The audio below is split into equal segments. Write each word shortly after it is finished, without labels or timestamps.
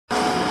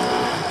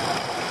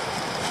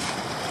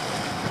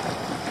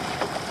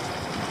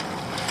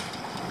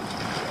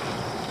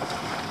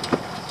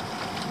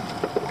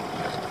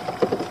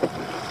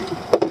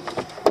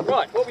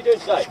we doing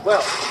today?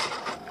 Well,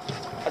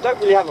 I don't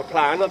really have a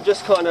plan. I'm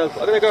just I'm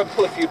going to go and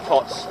pull a few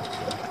pots.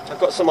 I've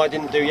got some I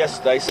didn't do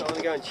yesterday, so I'm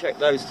going to go and check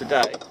those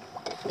today.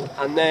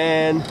 And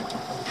then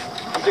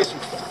we'll do some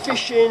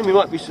fishing. We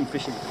might do some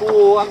fishing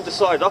before. I haven't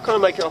decided. I'll kind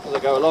of make it up as I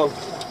go along.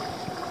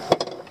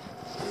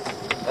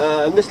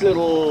 This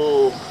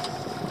little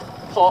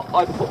pot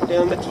I put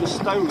down next to a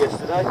stone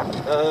yesterday.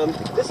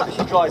 This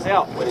actually dries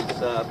out when it's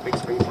big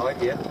spring tide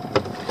here.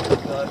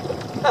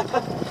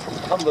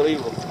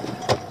 Unbelievable.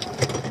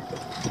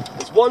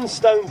 There's one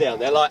stone down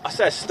there. Like I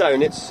say, a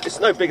stone. It's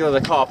no bigger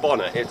than a car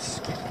bonnet.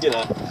 It's, you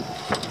know,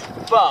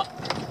 but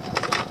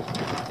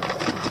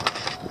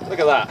look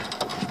at that.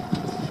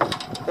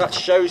 That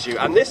shows you.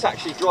 And this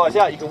actually dries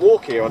out. You can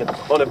walk here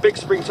on a big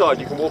spring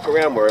tide. You can walk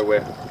around where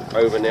we're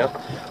over now.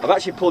 I've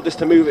actually pulled this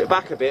to move it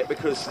back a bit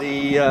because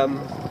the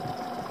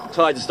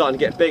tides are starting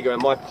to get bigger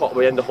and my pot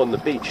will end up on the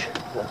beach.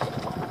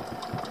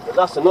 But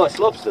that's a nice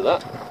lobster,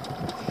 that.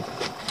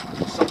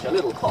 Such a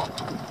little pot.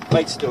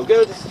 Bait's still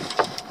good. Look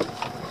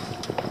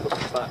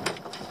at that.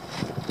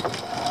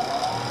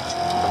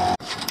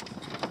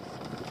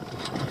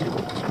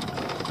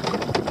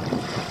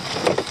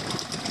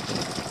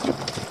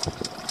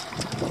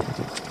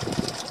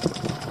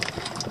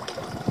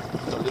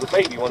 Got a little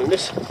baby one in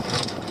this.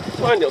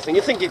 Fine little thing.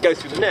 You'd think you'd go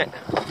through the net.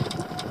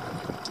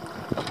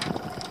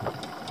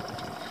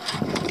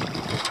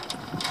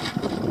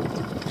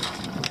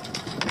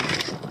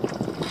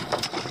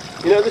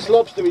 You know, this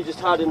lobster we just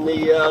had in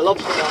the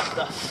lobster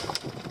master,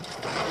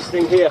 this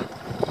thing here,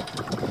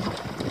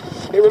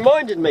 it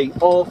reminded me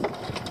of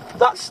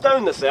that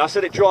stone that's there. I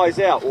said it dries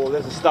out, or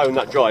there's a stone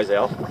that dries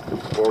out,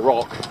 or a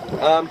rock.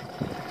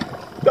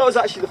 That was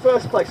actually the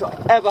first place I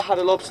ever had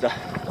a lobster.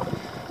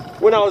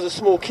 When I was a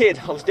small kid,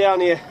 I was down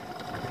here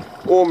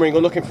ormering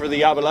or looking for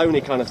the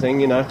abalone kind of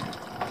thing, you know.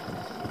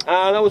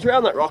 And I was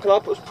around that rock and I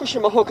was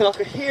pushing my hook and I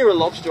could hear a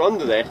lobster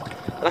under there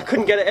and I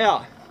couldn't get it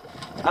out.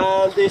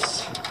 And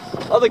this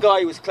other guy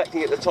who was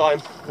collecting at the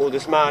time, or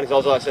this man,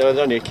 because I was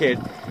only a kid,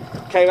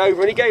 came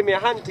over and he gave me a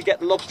hand to get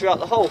the lobster out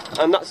the hole.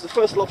 And that's the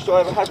first lobster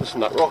I ever had was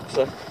from that rock,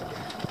 so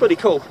pretty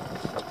cool.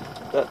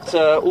 But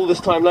all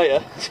this time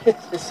later,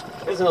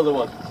 there's another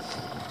one.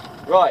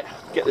 Right,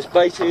 get this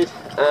baited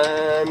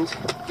and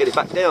get it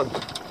back down.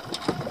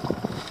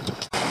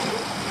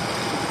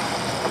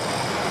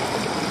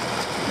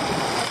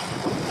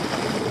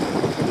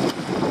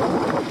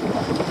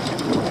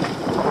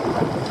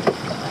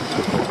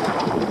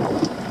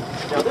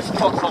 Now this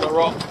pot's on a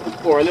rock,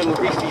 or a little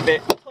reefy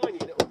bit, tiny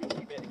little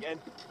reefy bit again,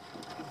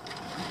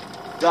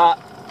 that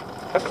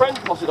a friend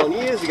potted on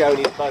years ago in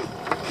his boat.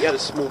 He had a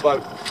small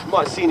boat. You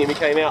might have seen him, he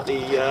came out the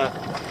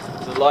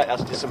lighthouse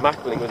and did some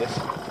mackerelling with us.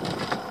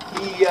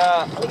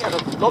 I think he had a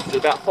lobster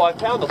about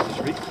 £5 off this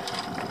reef.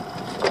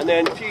 And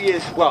then a few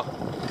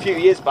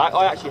years back,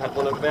 I actually had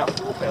one of about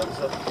 £4.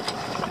 So.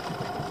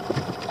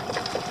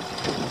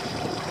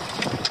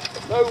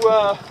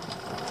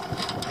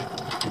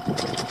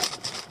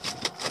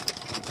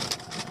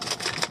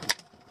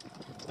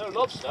 No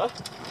lobster,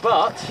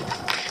 but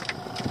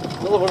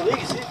another one of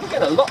these. We're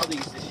getting a lot of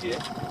these this year.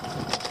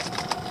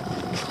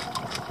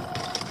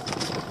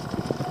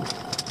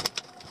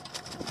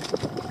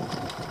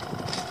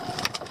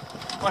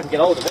 I can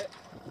get hold of it.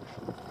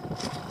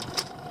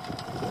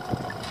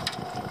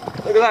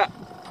 Look at that,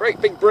 great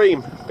big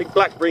bream, big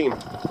black bream.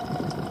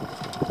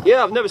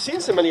 Yeah, I've never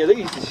seen so many of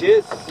these this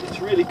year. It's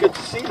really good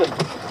to see them.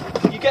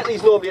 You get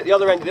these normally at the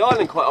other end of the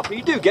island quite often.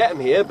 You do get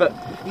them here, but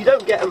you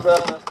don't get them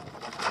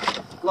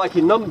like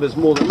in numbers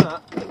more than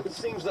that. It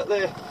seems that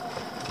they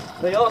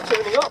are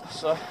turning up.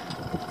 So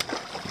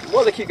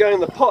why they keep going in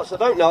the pots, I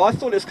don't know. I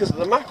thought it was because of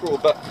the mackerel,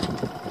 but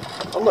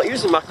I'm not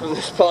using mackerel in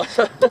this pot.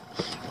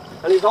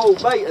 And his whole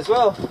bait as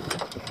well.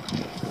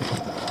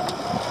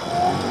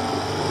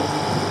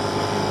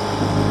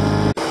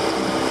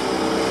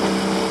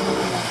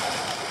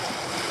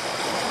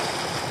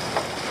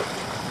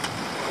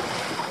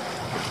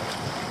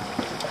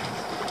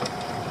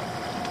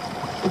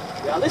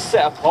 Now this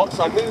set of pots,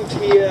 I moved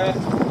here,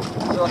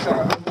 so like a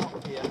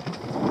rock here.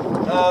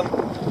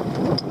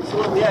 It's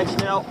along the edge.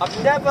 Now,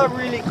 I've never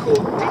really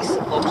caught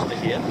decent lobster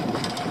here.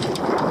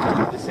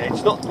 At this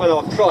edge, not whether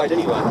I've tried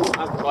anyway. I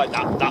haven't tried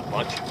that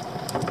much.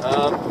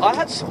 I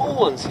had small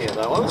ones here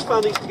though. I always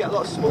found these to get a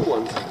lot of small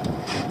ones.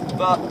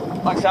 But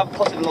like I said, I've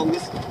potted along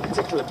this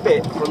particular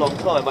bit for a long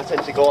time. I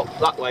tend to go up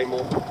that way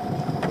more.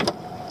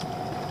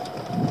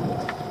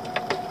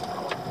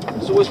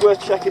 It's always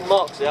worth checking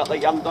marks out that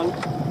you haven't done,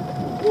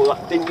 or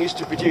that didn't used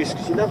to produce,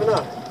 because you never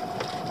know.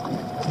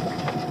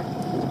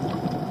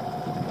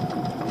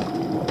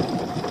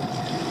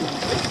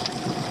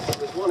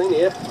 There's one in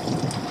here.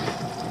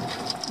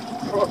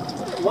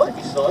 It might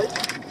be sized.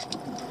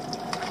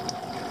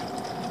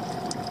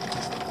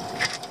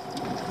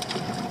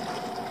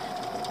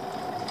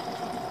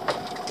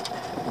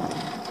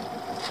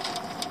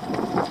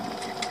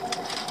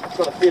 I've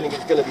got a feeling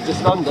it's going to be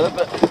just under,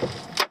 but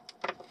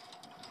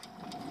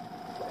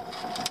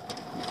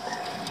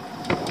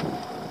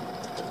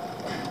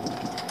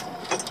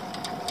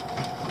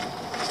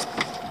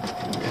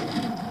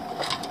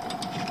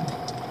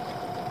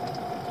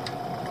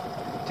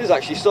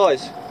actually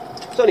size.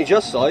 It's only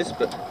just size,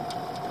 but the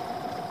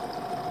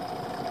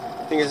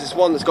thing is, it's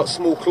one that's got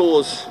small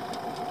claws.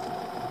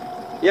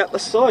 Yep,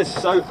 that's size.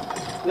 So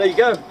there you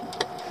go.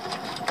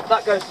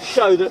 That goes to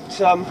show that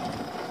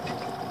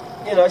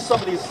you know, some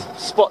of these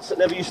spots that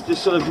never used to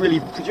sort of really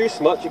produce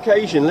much,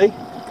 occasionally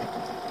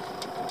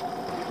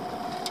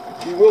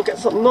you will get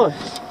something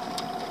nice.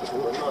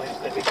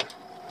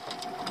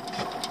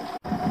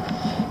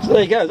 So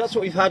there you go, that's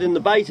what we've had in the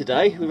bay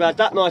today. We've had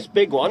that nice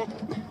big one,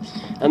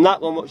 and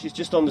that one which is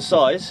just on the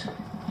size,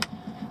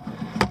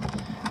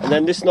 and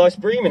then this nice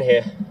bream in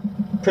here,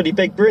 pretty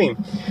big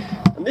bream.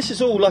 And this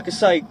is all, like I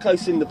say,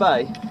 close in the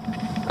bay,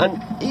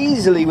 and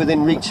easily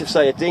within reach of,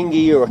 say, a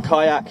dinghy or a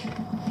kayak.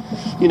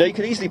 You know, you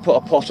could easily put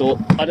a pot, or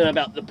I don't know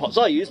about the pots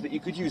I use, but you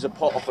could use a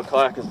pot off a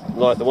kayak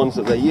like the ones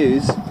that they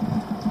use,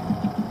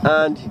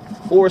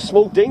 or a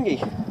small dinghy.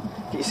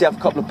 Get yourself a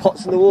couple of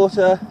pots in the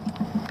water,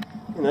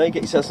 you know,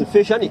 get yourself some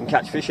fish, and you can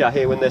catch fish out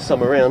here when there's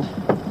some around.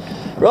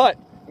 Right,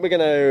 we're going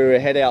to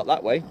head out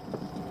that way,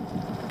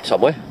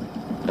 somewhere,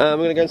 and we're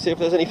going to go and see if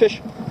there's any fish.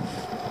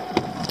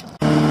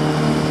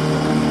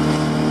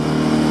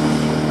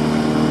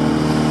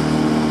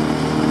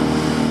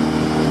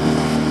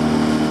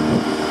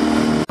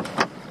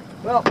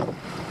 Well,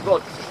 we've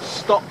got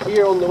stopped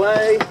here on the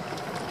way.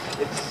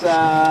 It's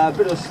a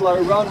bit of a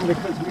slow run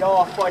because we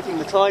are fighting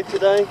the tide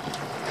today.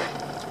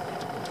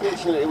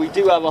 Fortunately, we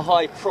do have a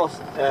high thrust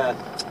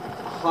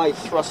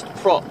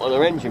prop on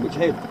our engine, which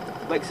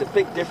makes a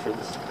big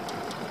difference.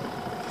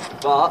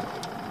 But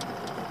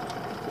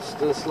it's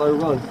still a slow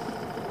run,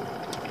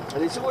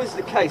 and it's always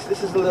the case.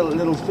 This is a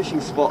little fishing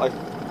spot. I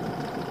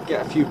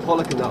get a few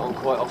pollock and that on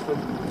quite often.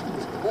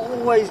 There's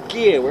always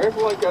gear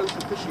wherever I go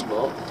to fishing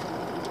mark.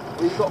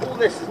 You've got all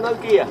this, there's no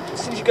gear.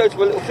 As soon as you go to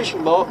a little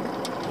fishing mark,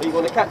 or you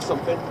want to catch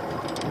something,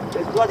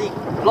 there's bloody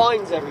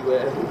lines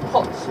everywhere, and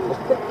pots.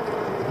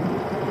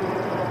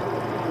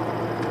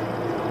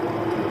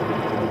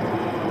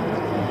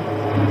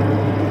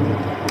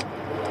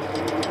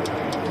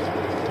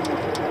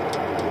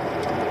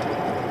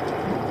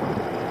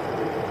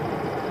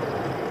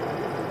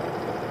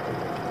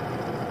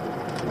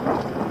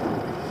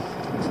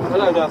 I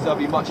don't know if there'll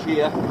be much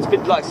here. It's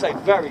been, like I say,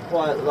 very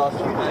quiet the last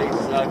few days,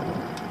 so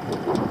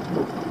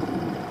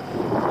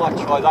might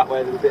try that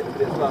way a little bit as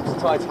well. If the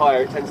tide's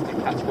higher, it tends to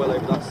catch well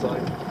over that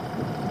side.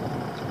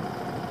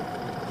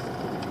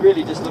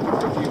 Really just looking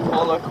for a few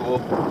pollock, or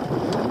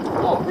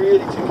not really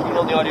too keen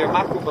on the idea of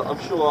mackerel, but I'm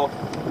sure I'll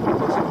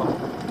put some on.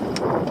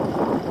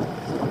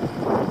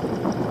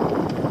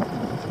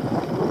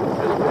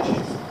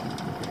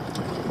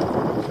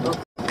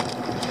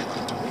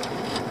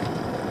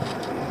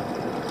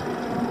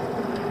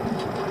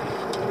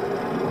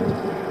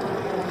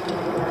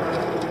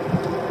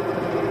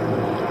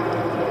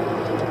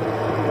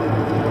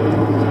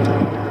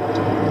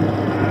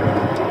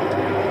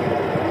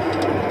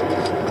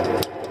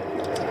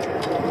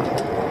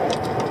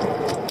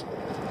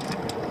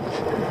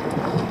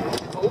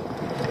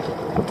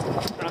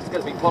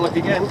 Pollock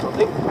again, I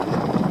think.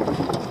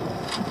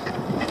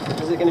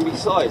 Is it going to be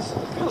size?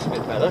 It feels a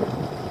bit better.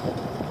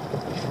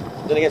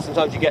 Then again,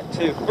 sometimes you get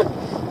 2,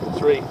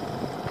 3.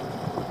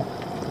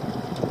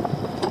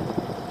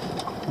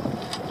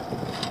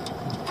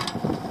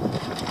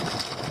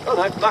 Oh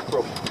no,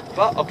 mackerel.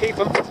 But I'll keep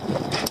them. The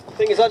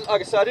thing is, like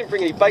I said, I didn't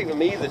bring any bait with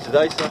me either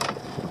today, so I've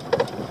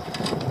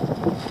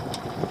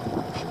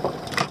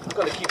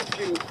got to keep a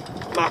few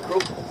mackerel.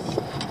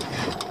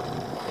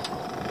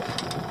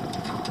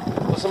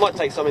 I might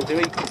take something to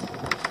eat,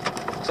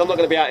 so I'm not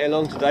going to be out here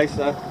long today,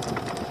 so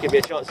give me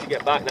a chance to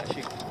get back and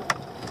actually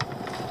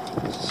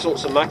sort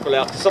some mackerel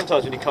out.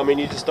 Sometimes when you come in,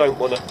 you just don't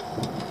want to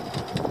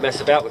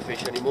mess about with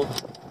fish anymore.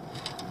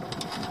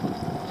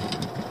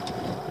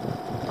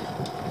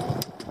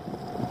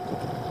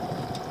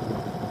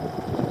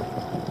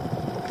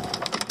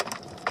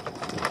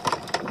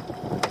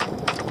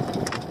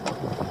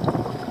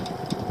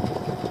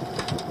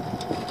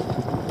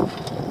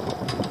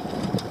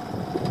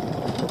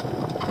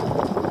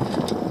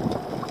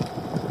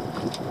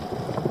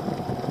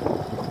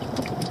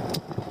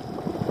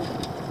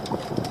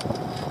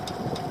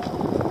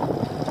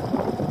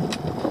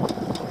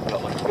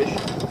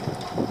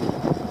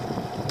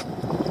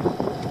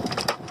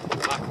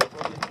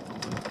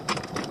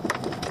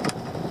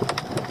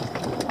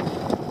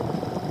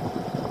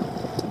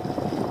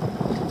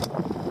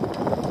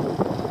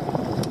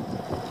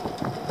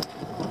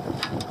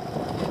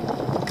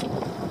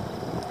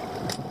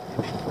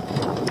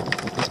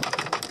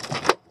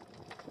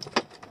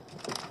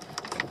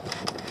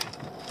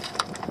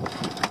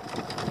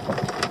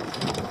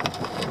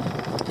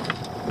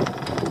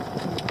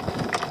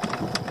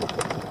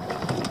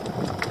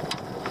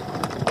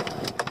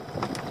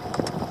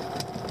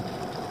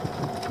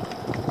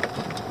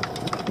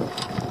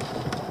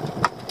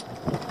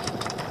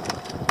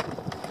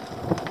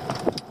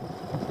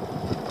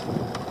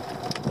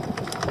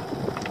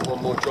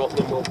 More drop,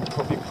 then we'll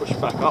probably push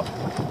back up.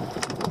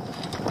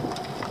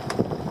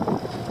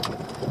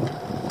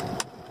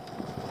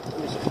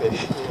 There's a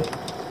fish. Yeah.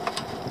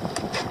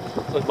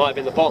 might have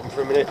been the bottom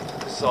for a minute,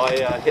 so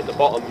I hit the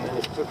bottom and then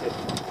it took it.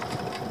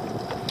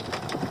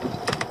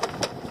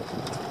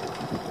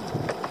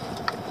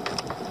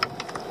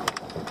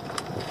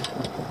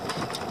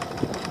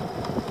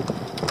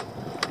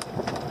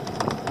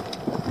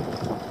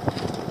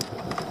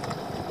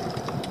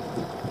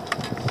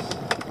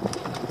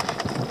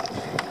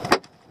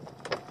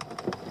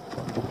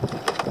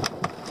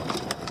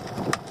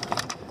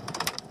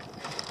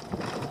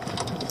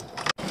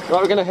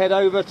 Right, we're going to head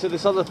over to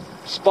this other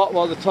spot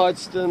while the tide's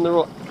still in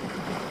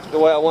the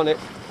way I want it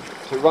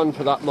to run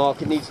for that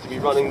mark. It needs to be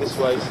running this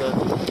way, so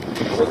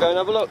we'll go and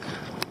have a look.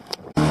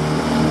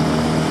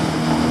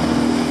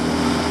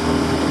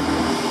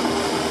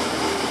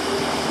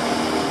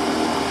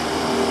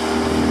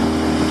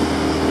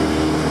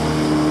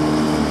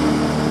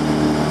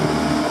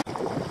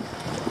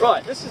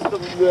 Right, this is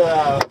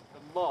the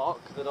mark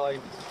that I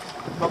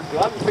come to.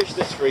 I haven't fished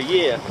this for a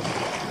year.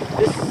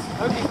 This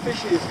only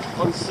fishes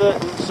on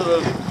certain sort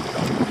of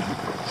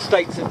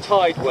states of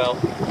tide well.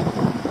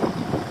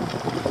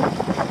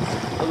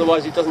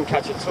 Otherwise it doesn't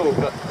catch at all.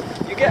 But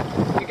you get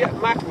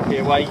mackerel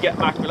here, well, you get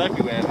mackerel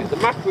everywhere, but the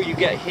mackerel you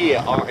get here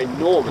are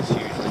enormous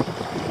usually.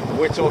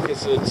 We're talking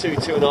sort of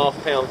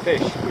 2–2.5 pound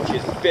fish, which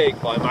is big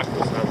by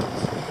mackerel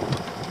standards.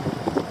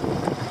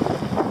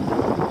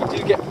 You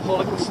do get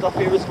pollock and stuff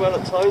here as well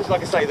at times.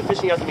 Like I say, the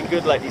fishing hasn't been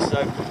good lately,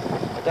 so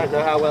I don't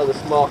know how well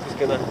this mark is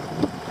going to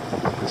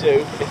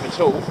do, if at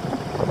all.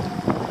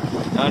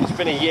 And it's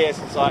been a year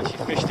since I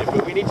actually fished it,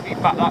 but we need to be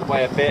back that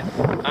way a bit.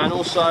 And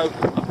also,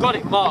 I've got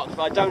it marked,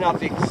 but I don't have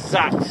the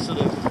exact sort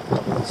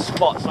of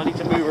spot, so I need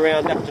to move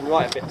around left and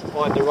right a bit to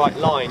find the right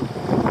line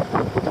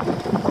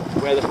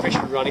where the fish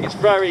are running. It's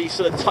very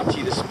sort of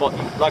touchy, this spot.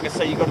 Like I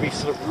say, you've got to be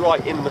sort of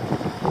right in the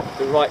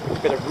right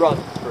bit of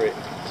run for it.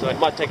 So it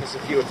might take us a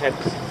few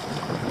attempts.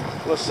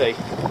 We'll see.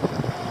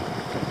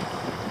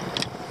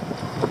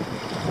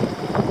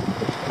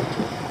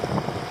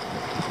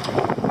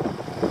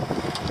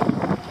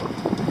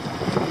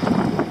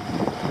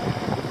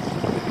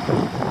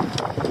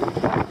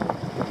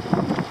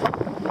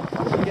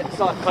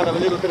 Kind of a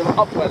little bit of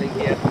upwelling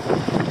here,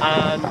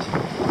 and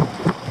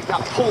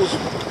that pulls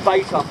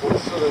bait up, or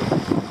sort of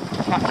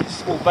catches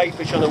small bait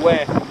fish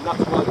unaware, and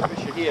that's why the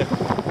fish are here.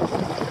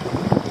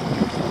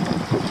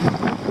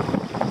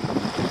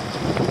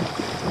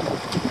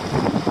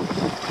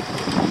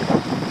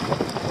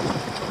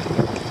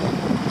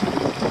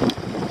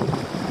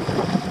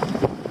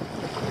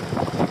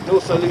 You can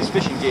also lose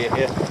fishing gear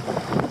here.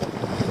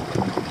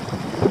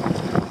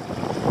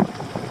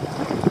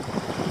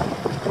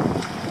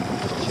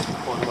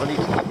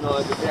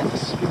 The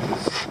depths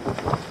because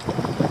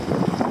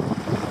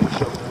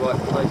fish are in the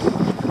right place.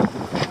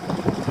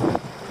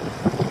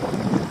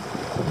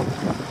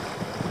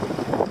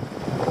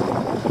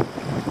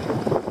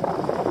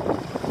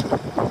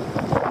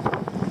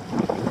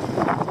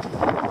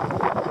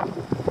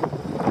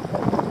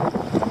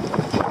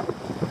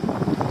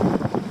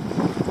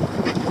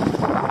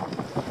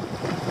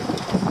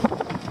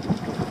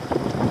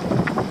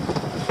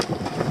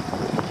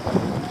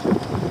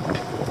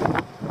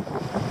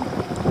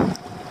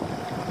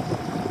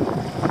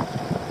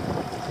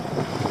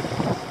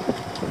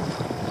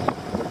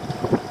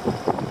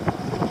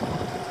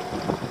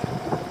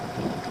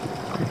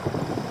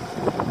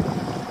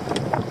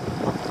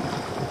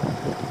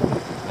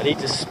 I need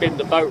to spin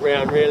the boat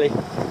round really. The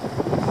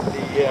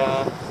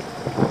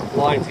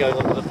line's going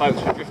onto the boat,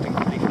 so we're drifting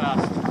pretty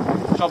fast.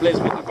 The trouble is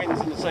with the wind's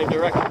in the same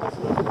direction as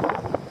the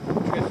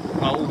drift,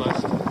 well,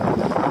 almost. The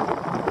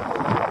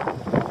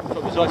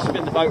trouble is I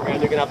spin the boat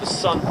round, you're going to have the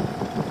sun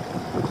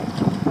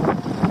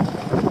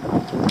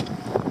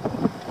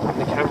in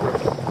the camera.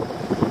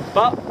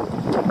 But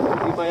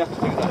we may have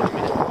to do that in a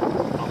minute.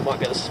 I might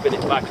be able to spin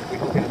it back if we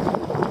hook it.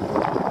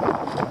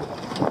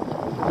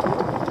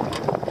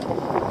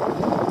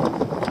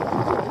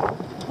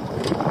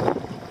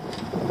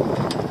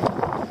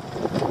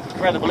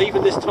 Incredible,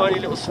 even this tiny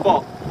little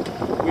spot,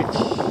 which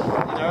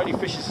only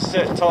fishes a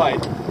certain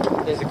tide.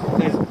 There's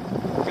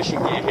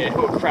fishing gear here,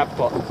 or a crab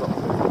pot. It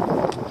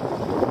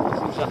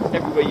seems like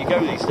everywhere you go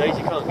these days,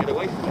 you can't get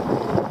away from it.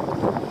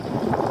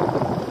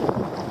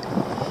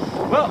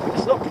 Well,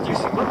 it's not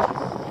producing much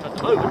at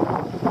the moment.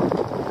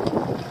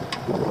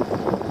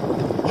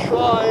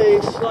 Try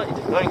a slightly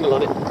different angle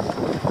on it.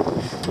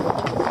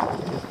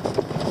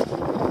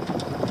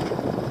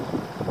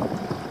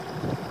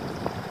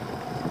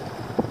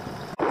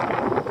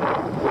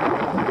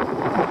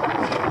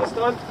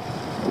 Time.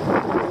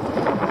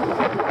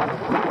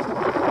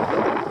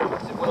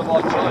 This is one of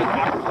our giant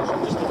mackerels, or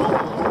just a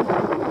normal one.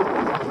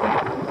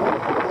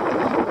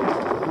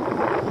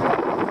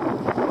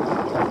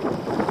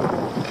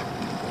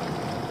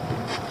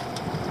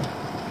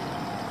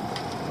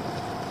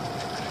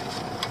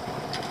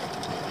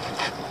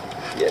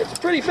 Yeah, it's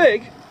pretty big.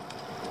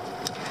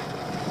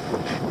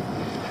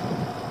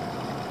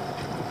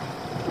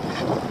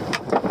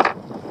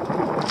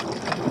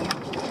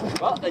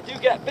 But they do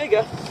get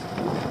bigger.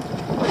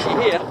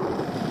 Here.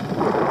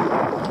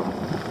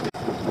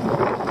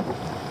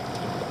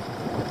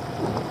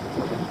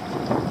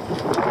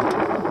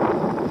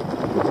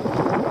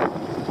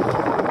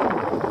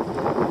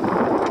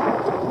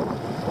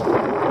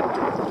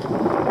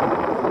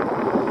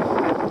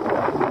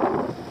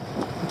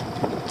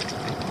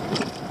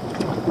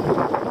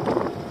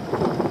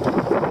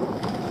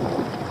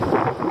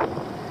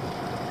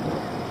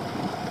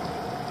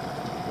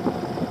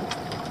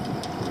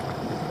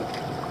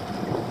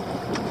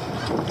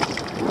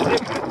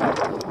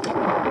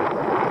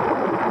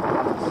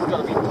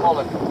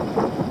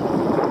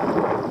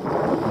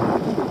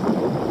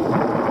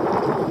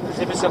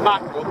 It's a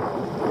mackerel.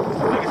 It's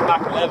the biggest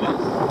mackerel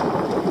ever.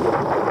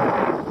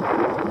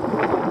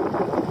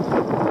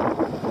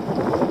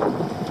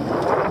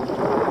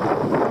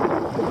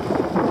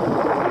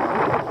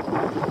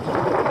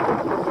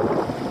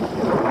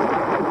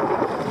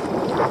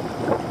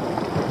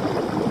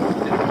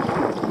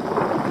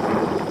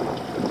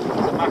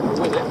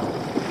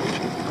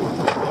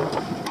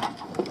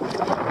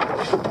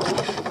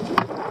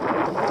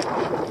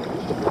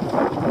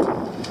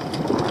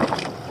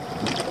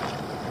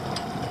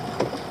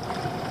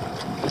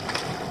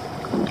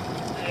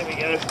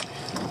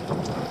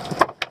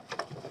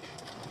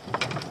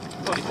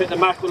 Probably pick the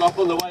mackerel up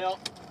on the way up.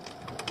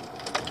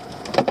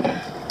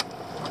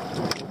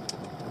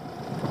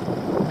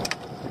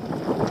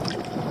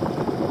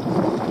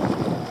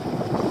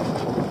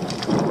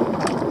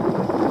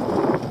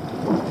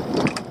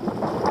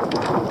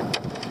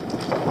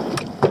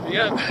 There we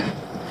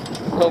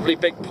go. Lovely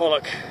big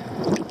pollock.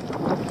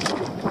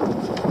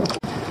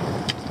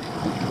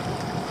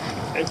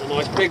 There's a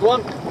nice big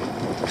one.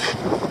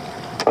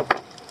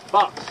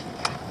 But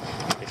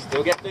they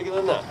still get bigger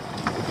than that.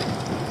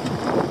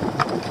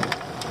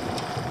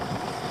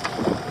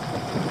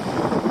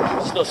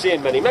 Just not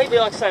seeing many. Maybe,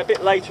 like I say, a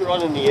bit later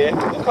on in the year.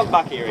 We'll come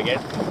back here again,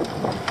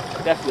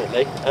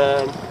 definitely.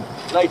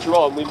 Later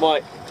on we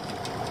might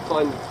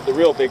find the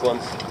real big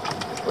ones.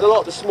 But a lot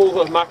of the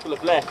smaller mackerel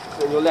have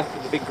left, and you're left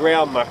with the big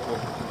ground mackerel.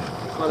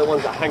 The kind of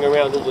ones that hang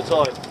around all the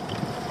time.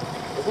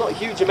 There's not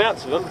huge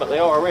amounts of them, but they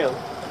are around.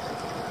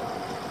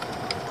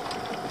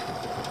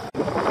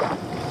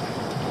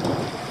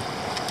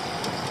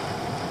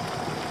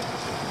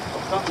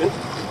 What's happening?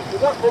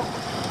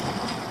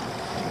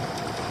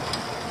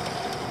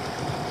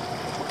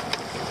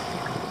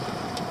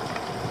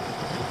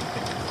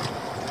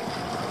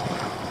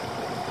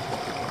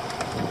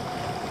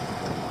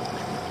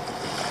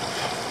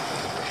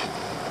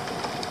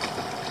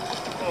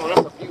 Oh,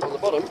 that's a beaut on the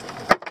bottom.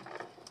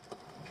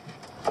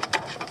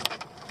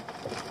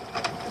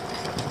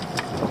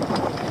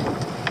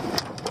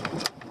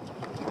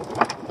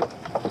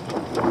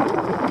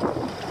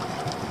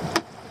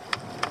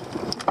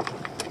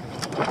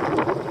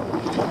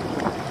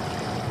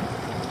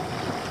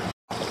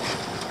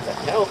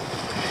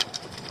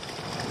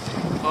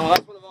 Oh,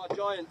 that's one of our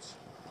giants.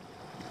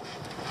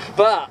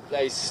 But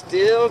they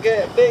still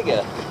get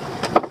bigger.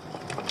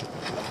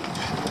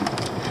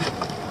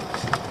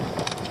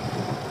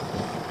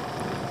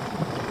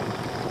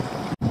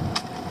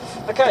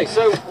 Okay,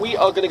 so we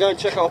are going to go and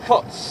check our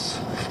pots.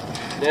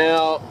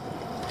 Now,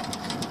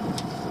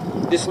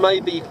 this may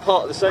be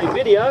part of the same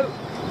video,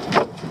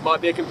 might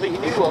be a completely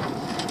new one.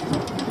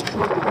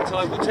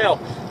 Time will tell.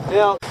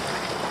 Now,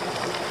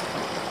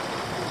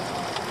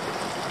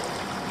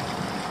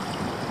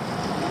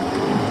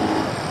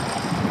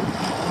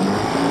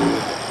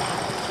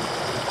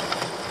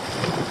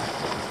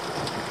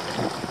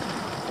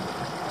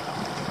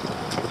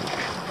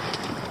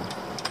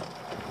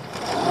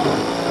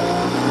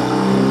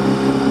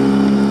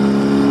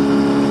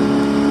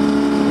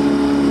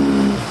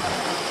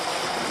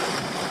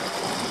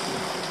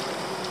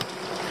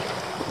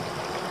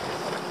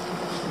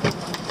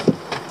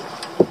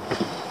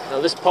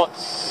 this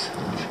pot's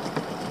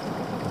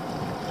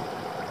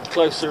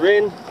closer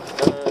in,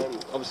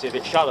 and obviously a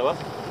bit shallower.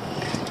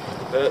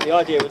 But the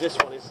idea with this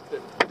one is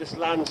that this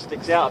land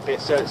sticks out a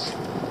bit, so it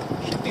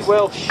should be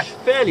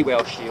fairly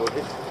well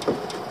shielded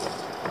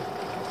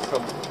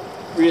from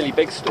really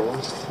big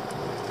storms.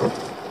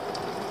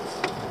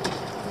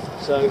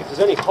 So if there's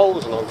any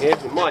holes along here,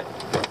 it might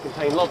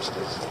contain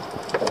lobsters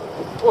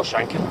or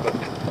shanker, but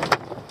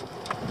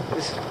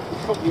this is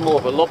probably more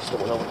of a lobster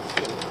one, I would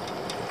think.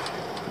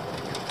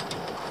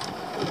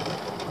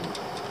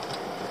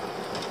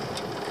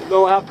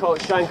 No, I have caught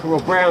shanker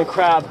or brown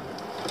crab,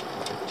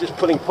 just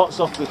pulling pots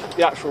off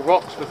the actual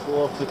rocks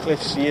before off the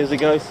cliffs years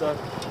ago. So,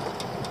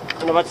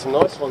 and I've had some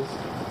nice ones.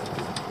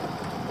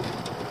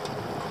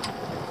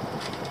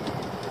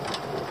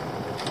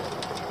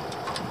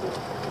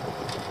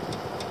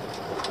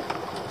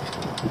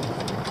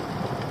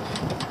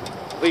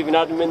 I've even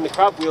had them in the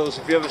crab wheels,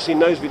 if you've ever seen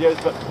those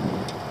videos, but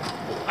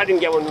I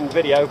didn't get one in the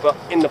video, but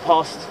in the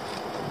past.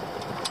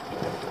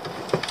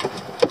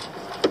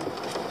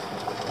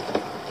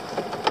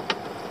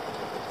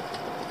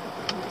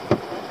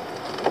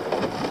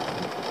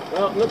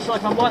 Well, it looks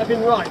like I might have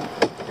been right.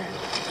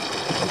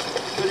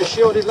 Bit of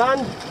shielded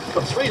land,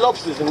 got 3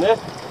 lobsters in there,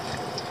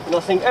 and I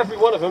think every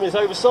one of them is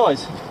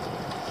oversized.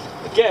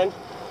 Again,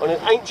 on an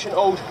ancient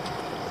old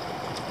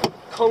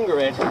conger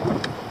head.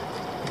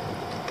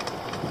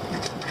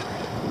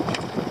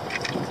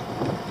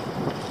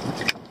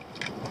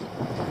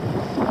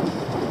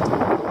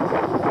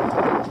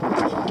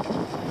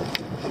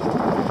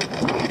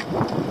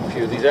 A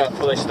few of these out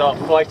before they start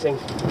fighting.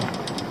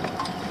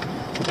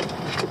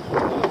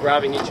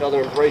 Grabbing each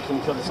other and breaking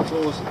each other's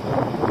claws.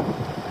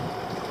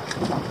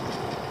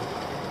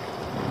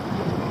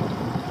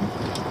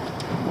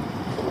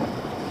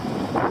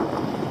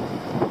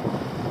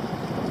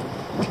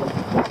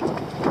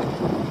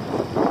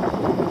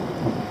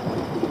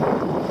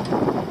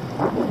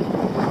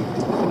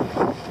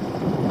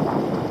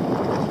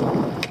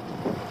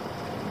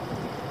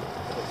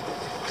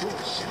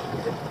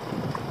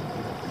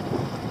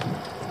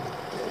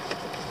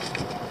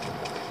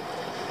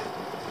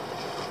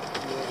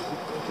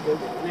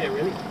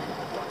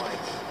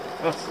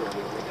 That's the one.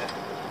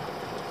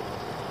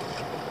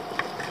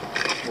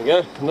 There we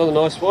go, another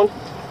nice one.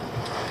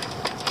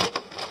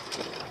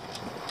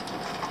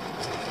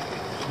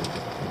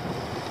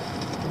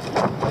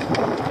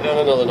 And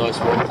another nice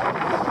one.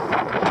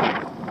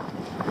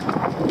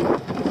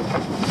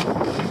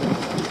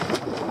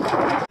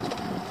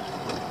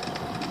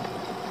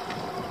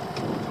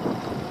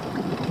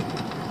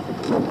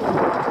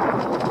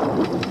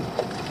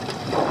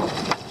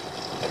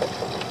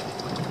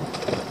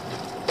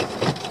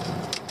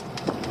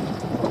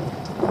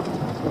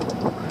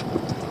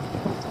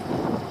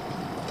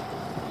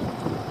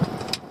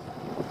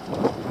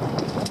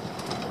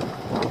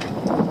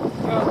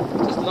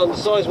 Just an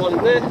undersized one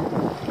in there.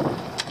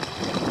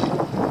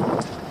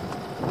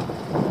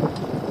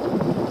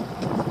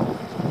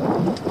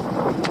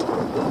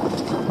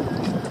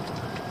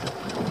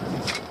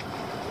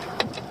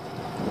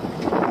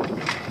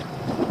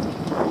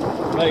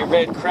 Very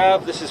red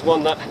crab. This is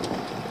one that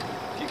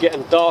if you get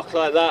them dark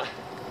like that,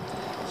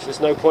 there's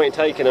no point in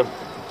taking them.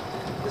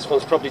 This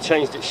one's probably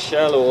changed its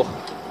shell, or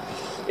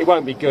it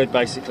won't be good,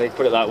 basically,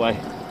 put it that way.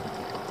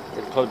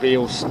 It'll probably be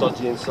all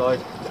stodgy inside.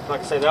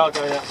 Like I say, they are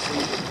going out to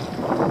season.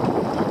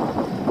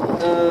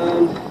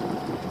 And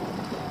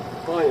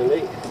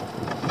finally,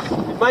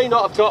 we may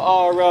not have got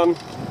our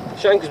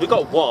shell, because we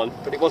got one,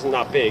 but it wasn't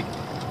that big.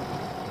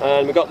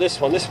 And we got this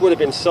one. This would have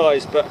been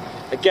sized, but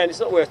again, it's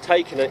not worth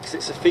taking it because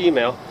it's a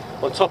female.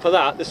 On top of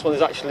that, this one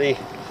has actually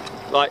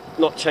like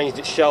not changed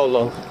its shell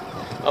long.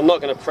 I'm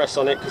not going to press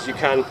on it because you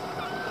can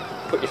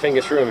put your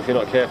finger through them if you're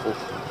not careful.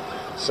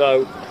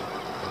 So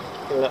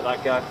I'm going to let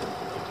that go.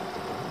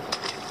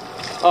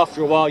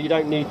 After a while, you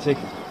don't need to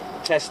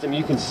test them.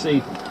 You can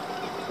see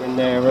when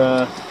they're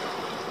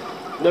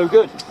no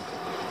good.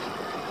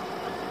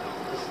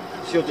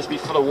 She'll just be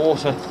full of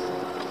water.